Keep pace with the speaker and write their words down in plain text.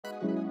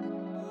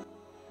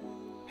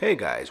Hey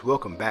guys,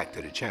 welcome back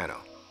to the channel.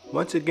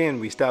 Once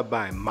again, we stopped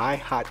by My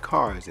Hot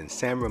Cars in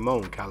San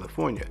Ramon,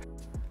 California.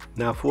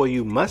 Now for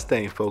you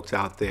Mustang folks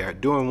out there,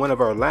 during one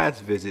of our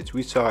last visits,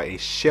 we saw a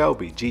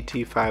Shelby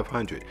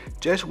GT500.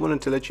 Just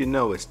wanted to let you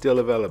know it's still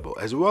available,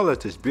 as well as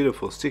this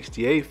beautiful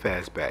 68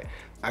 fastback.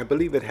 I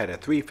believe it had a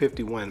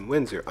 351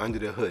 Windsor under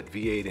the hood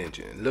V8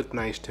 engine. It looked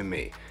nice to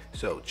me,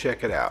 so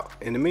check it out.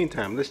 In the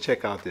meantime, let's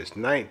check out this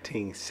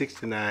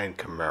 1969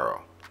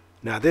 Camaro.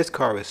 Now this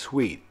car is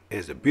sweet.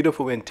 It's a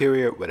beautiful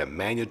interior with a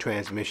manual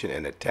transmission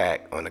and a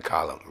tag on the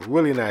column.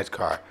 Really nice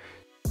car.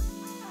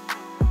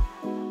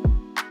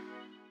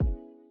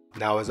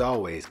 Now as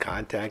always,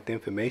 contact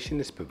information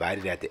is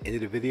provided at the end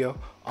of the video,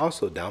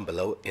 also down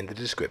below in the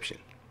description.